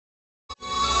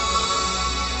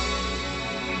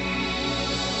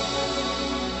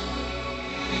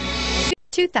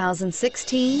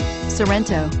2016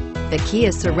 Sorento. The Kia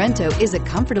Sorento is a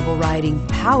comfortable riding,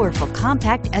 powerful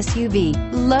compact SUV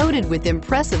loaded with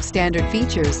impressive standard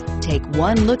features. Take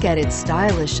one look at its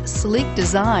stylish, sleek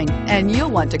design and you'll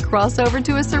want to cross over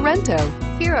to a Sorento.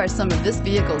 Here are some of this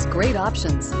vehicle's great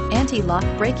options: anti-lock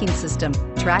braking system,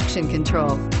 traction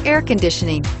control, air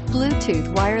conditioning, Bluetooth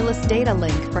wireless data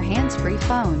link for hands-free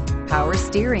phone, power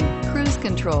steering, cruise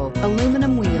control,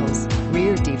 aluminum wheels,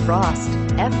 rear defrost,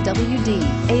 FWD,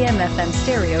 AM/FM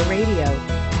stereo radio.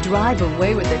 Drive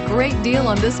away with a great deal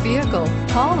on this vehicle.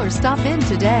 Call or stop in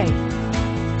today.